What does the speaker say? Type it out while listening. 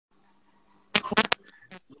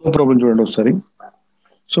Problem చూడండి ఒకసారి.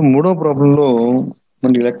 So మూడో ప్రాబ్లంలో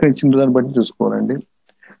మనకి లెక్క ఇచ్చిన దాన్ని బట్టి చూసుకోవాలండి.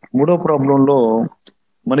 మూడో ప్రాబ్లంలో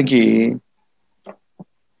మనకి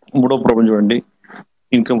మూడో ప్రాబ్లం చూడండి,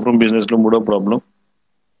 ఇన్కమ్ ఫ్రమ్ బిజినెస్ లో మూడో problem.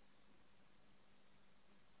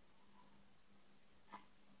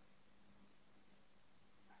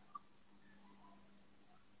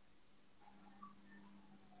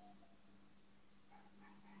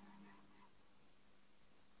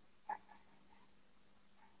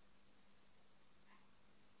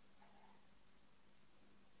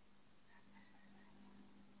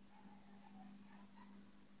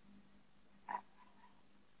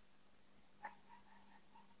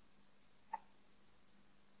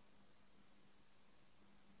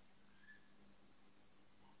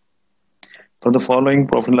 For the following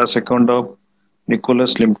profit and loss account of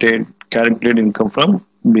Nicholas Limited, calculate income from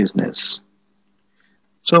business.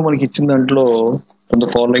 So మనకి ఇచ్చిన దాంట్లో from the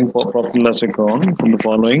following profit and loss account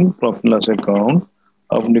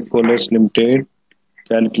of Nicholas Limited,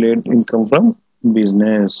 calculate income from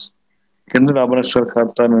business. కింద లాభ నష్టాల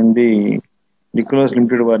ఖాతా నుండి నికోలస్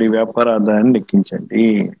లిమిటెడ్ వారి వ్యాపార ఆదాయాన్ని లెక్కించండి.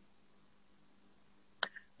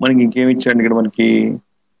 మనకి ఇంకేమి ఇచ్చాడు ఇక్కడ? మనకి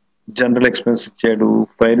జనరల్ ఎక్స్పెన్స్ ఇచ్చాడు,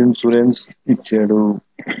 ఫైర్ ఇన్సూరెన్స్ ఇచ్చాడు.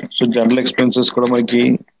 సో జనరల్ ఎక్స్పెన్సెస్ కూడా మనకి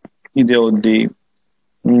ఇదే అవుద్ది,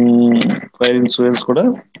 ఫైర్ ఇన్సూరెన్స్ కూడా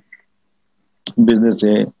బిజినెస్.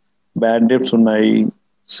 బ్యాడ్ డెబ్ట్స్ ఉన్నాయి,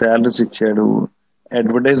 శాలరీస్ ఇచ్చాడు,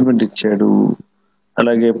 అడ్వర్టైజ్మెంట్ ఇచ్చాడు,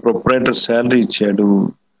 అలాగే ప్రొపరేటర్ శాలరీ ఇచ్చాడు,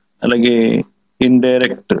 అలాగే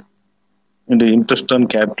ఇండైరెక్ట్ అంటే ఇంట్రెస్ట్ ఆన్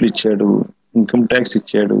క్యాపిటల్ ఇచ్చాడు, ఇన్కమ్ ట్యాక్స్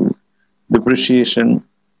ఇచ్చాడు, డిప్రిషియేషన్,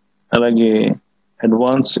 అలాగే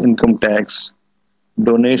advance income tax,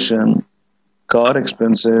 donation, car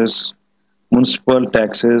expenses, municipal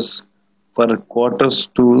taxes for quarters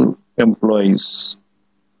to employees.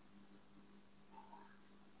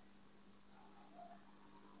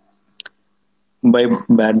 By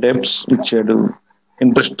bad debts ఇచ్చాడు,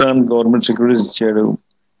 ఇంట్రెస్ట్ ఆన్ గవర్నమెంట్ సెక్యూరిటీస్ ఇచ్చాడు,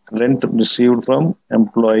 rent received from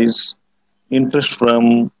employees, interest from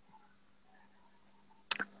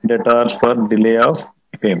debtors for delay of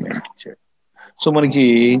payment ఇచ్చాడు. So మనకి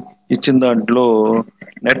ఇచ్చిన దాంట్లో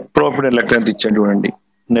net profit లెక్క ఎంత ఇచ్చాడు చూడండి.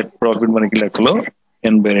 నెట్ ప్రాఫిట్ మనకి లెక్కలో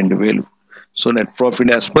 82,000. So net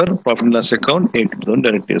profit as per profit and loss account 80,000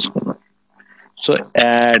 direct చేసుకున్నాం. సో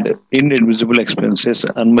యాడ్ ఇన్ఎడ్మిసిబుల్ ఎక్స్పెన్సెస్,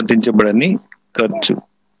 అనుమతించబడని ఖర్చు.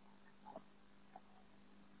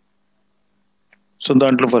 సో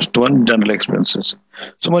దాంట్లో first one general expenses.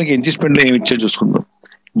 So మనకి అడ్జస్ట్మెంట్ ఏమి ఇచ్చా చూసుకుందాం.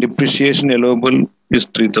 Depreciation ఎలోబుల్ is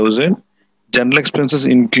 3,000. General expenses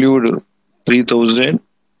include 3,000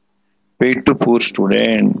 paid to poor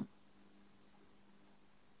student.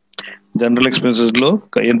 General expenses లో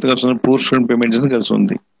ఎంత ఖర్చు ఉంది? పూర్ స్టూడెంట్ పేమెంట్ చేసిన ఖర్చు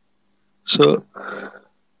ఉంది. సో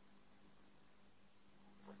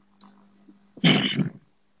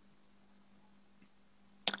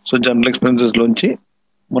జనరల్ ఎక్స్పెన్సెస్ లోంచి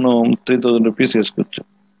మనం 3,000 రూపీస్ వేసుకోవచ్చు.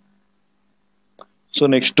 So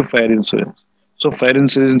next fire insurance. So fire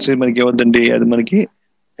insurance మనకి ఏమవుతుందండి? అది మనకి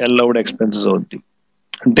అలౌడ్ ఎక్స్పెన్సెస్ అవుద్ది,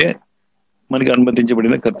 అంటే మనకి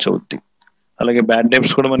అనుమతించబడిన ఖర్చు అవుద్ది. అలాగే బ్యాడ్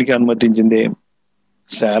డెబ్ట్స్ కూడా మనకి అనుమతించింది,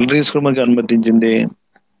 శాలరీస్ కూడా మనకి అనుమతించింది,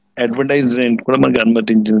 అడ్వర్టైజ్మెంట్ కూడా మనకి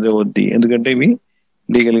అనుమతించింది అవుద్ది, ఎందుకంటే ఇవి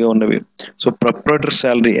లీగల్ గా ఉన్నవి. సో ప్రొపరేటర్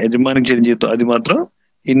శాలరీ, యజమానికి చెల్లించే జీతం, అది మాత్రం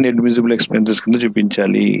ఇన్ఎడ్మిసిబుల్ ఎక్స్పెన్సెస్ కింద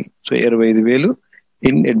చూపించాలి. So 25,000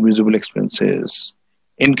 ఇన్ఎడ్మిసిబుల్ expenses.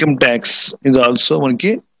 ఇన్కమ్ ట్యాక్స్ ఇది ఆల్సో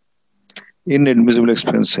మనకి ఇన్ఎడ్మిసిబుల్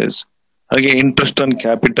ఎక్స్పెన్సెస్. అలాగే ఇంట్రెస్ట్ ఆన్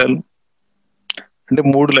క్యాపిటల్, అంటే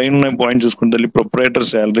 3 లైన్ ఉన్న పాయింట్ చూసుకుంటే ప్రొపరేటర్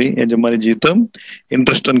శాలరీ, యజమాని జీతం,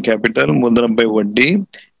 ఇంట్రెస్ట్ ఆన్ క్యాపిటల్, మూలధనంపై వడ్డీ,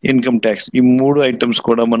 ఇన్కమ్ ట్యాక్స్. ఈ 3 ఐటమ్స్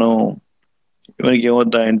కూడా మనకి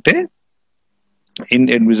ఏమవుతాయంటే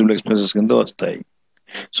ఇన్ఎడ్మిసిబుల్ ఎక్స్పెన్సెస్ కింద వస్తాయి.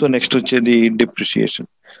 సో నెక్స్ట్ వచ్చేది డిప్రిషియేషన్.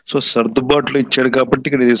 సో సర్దుబాట్లు ఇచ్చాడు కాబట్టి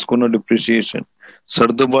ఇక్కడ తీసుకున్న డిప్రిషియేషన్.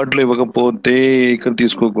 సర్దుబాట్లు ఇవ్వకపోతే ఇక్కడ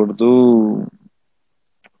తీసుకోకూడదు.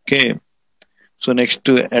 Okay. So next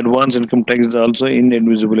advance income tax also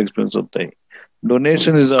ఇన్ఎడ్మిసిబుల్ expense అవుతాయి.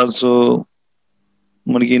 డొనేషన్ ఇస్ ఆల్సో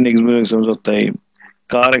మనకి ఇన్ఎడ్మిసిబుల్ ఎక్స్పెన్స్ వస్తాయి.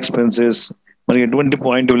 కార్ ఎక్స్పెన్సెస్ మనకి ఎటువంటి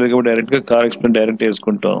పాయింట్ ఇవ్వలేదు కాబట్టి డైరెక్ట్ గా కార్ ఎక్స్పెన్స్ డైరెక్ట్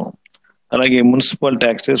వేసుకుంటాం. అలాగే municipal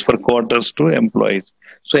taxes for quarters to employees.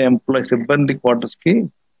 So సిబ్బంది క్వార్టర్స్ కి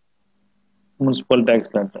మున్సిపల్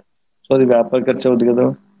ట్యాక్స్ అంట. సో అది వ్యాపార ఖర్చు అవుతుంది కదా.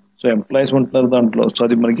 సో ఎంప్లాయీస్ ఉంటున్నారు దాంట్లో, సో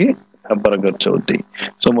అది మనకి వ్యాపార ఖర్చు అవుతాయి.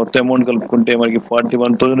 సో మొత్తం అమౌంట్ కలుపుకుంటే మనకి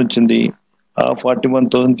 41,000 వచ్చింది. ఆ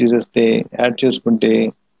 41,000 తీసేస్తే యాడ్ చేసుకుంటే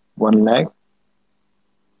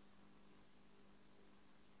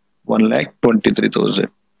 1,23,000.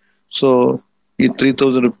 సో ఈ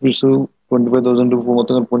 3,000 రూపీస్ 25,000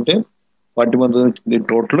 మొత్తం కలుపుకుంటే 41,000 వచ్చింది.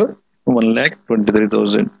 టోటల్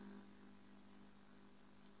 1,23,000.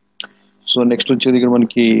 సో నెక్స్ట్ వచ్చేది ఇక్కడ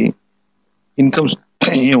మనకి ఇన్కమ్స్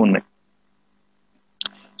ఏమున్నాయి.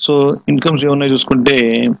 సో ఇన్కమ్స్ ఏమున్నాయి చూసుకుంటే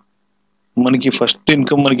మనకి ఫస్ట్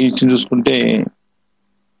ఇన్కమ్ మనకి ఇచ్చింది చూసుకుంటే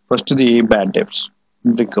ఫస్ట్ది బ్యాడ్ డెబ్ట్స్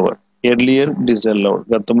రికవర్ ఎర్లియర్ డిసల్లౌడ్,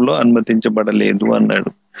 గతంలో అనుమతించబడలేదు అన్నాడు.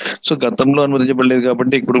 సో గతంలో అనుమతించబడలేదు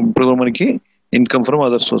కాబట్టి ఇప్పుడు మనకి ఇన్కమ్ ఫ్రమ్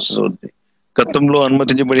అదర్ సోర్సెస్ అవుతుంది. గతంలో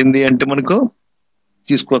అనుమతించబడింది అంటే మనకు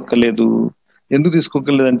తీసుకోక్కర్లేదు. ఎందుకు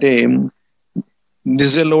తీసుకోక్కర్లేదు అంటే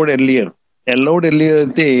డిసల్లౌడ్ ఎర్లియర్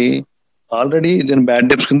అయితే ఆల్రెడీ దీని బ్యాడ్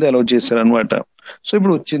డెబ్ట్స్ కింద అలౌ చేశారు అనమాట. సో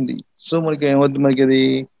ఇప్పుడు వచ్చింది. సో మనకి ఏమవుతుంది, మనకి అది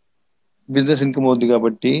బిజినెస్ ఇన్కమ్ అవుతుంది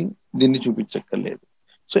కాబట్టి దీన్ని చూపించక్కర్లేదు.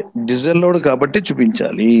 సో డిసల్లౌడ్ కాబట్టి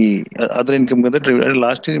చూపించాలి. అదర్ ఇన్కమ్ కింద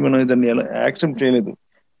లాస్ట్ మనం దాన్ని ఎలా యాక్సెప్ట్ చేయలేదు,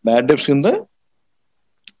 బ్యాడ్ డెబ్ట్స్ కింద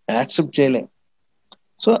యాక్సెప్ట్ చేయలేం.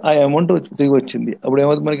 సో ఆ అమౌంట్ తిరిగి వచ్చింది. అప్పుడు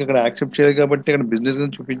ఏమవుతుంది, మనకి అక్కడ యాక్సెప్ట్ చేయలేదు కాబట్టి అక్కడ బిజినెస్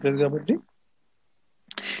కింద చూపించలేదు కాబట్టి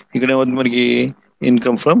ఇక్కడ ఏమవుతుంది, మనకి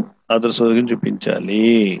ఇన్కమ్ ఫ్రమ్ అదర్ సోర్స్ చూపించాలి.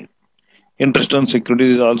 Interest on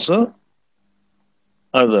securities is also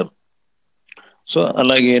other. So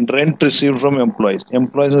అలాగే రెంట్ రిసీవ్డ్ ఫ్రమ్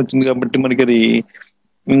ఎంప్లాయీస్ వచ్చింది కాబట్టి మనకి అది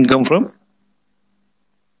ఇన్కమ్ ఫ్రమ్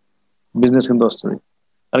బిజినెస్ కింద వస్తుంది.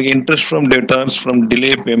 అలాగే interest from debtors from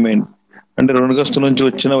delay payment అంటే రుణగ్రస్తుల నుంచి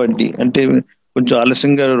వచ్చిన వడ్డీ, అంటే కొంచెం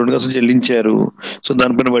ఆలస్యంగా రుణగ్రస్తులు చెల్లించారు. సో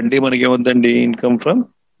దానిపైన వడ్డీ మనకి ఏమవుతుందండి, ఇన్కమ్ ఫ్రమ్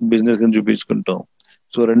బిజినెస్ కింద చూపించుకుంటాం.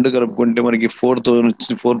 సో రెండు కలుపుకుంటే మనకి 4,000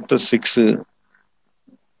 వచ్చింది. 4 + 6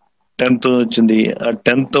 10,000 వచ్చింది. ఆ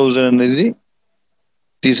 10,000 అనేది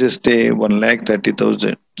తీసేస్తే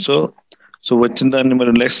 1,30,000. సో వచ్చిన దాన్ని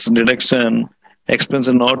మరి less deduction expense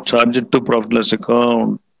not charged to profit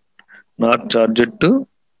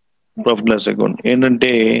loss account,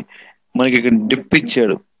 ఏంటంటే మనకి ఇక్కడ డిప్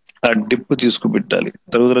ఇచ్చాడు, ఆ డిప్ తీసుకుపెట్టాలి,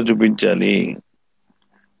 తరుగుదల చూపించాలి.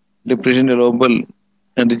 డిప్రెషన్ లోబల్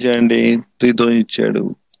ఎంత ఇచ్చాడండి, 3,000 ఇచ్చాడు.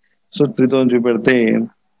 సో 3,000 చూపెడితే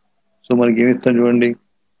సో మనకి ఏమి ఇస్తాం చూడండి.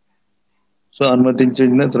 సో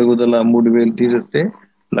అనుమతించిన తరుగుదల 3,000 తీసేస్తే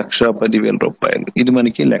 1,10,000 రూపాయలు. ఇది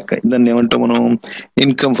మనకి లెక్క. దాన్ని ఏమంటాం మనం,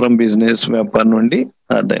 ఇన్కమ్ ఫ్రమ్ బిజినెస్, వ్యాపారం నుండి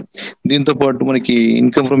ఆదాయం. దీంతో పాటు మనకి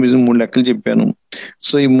ఇన్కమ్ ఫ్రమ్ బిజినెస్ 3 లెక్కలు చెప్పాను.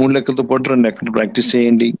 సో ఈ 3 లెక్కలతో పాటు 2 లెక్కలు ప్రాక్టీస్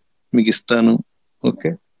చేయండి, మీకు ఇస్తాను.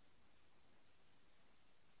 ఓకే.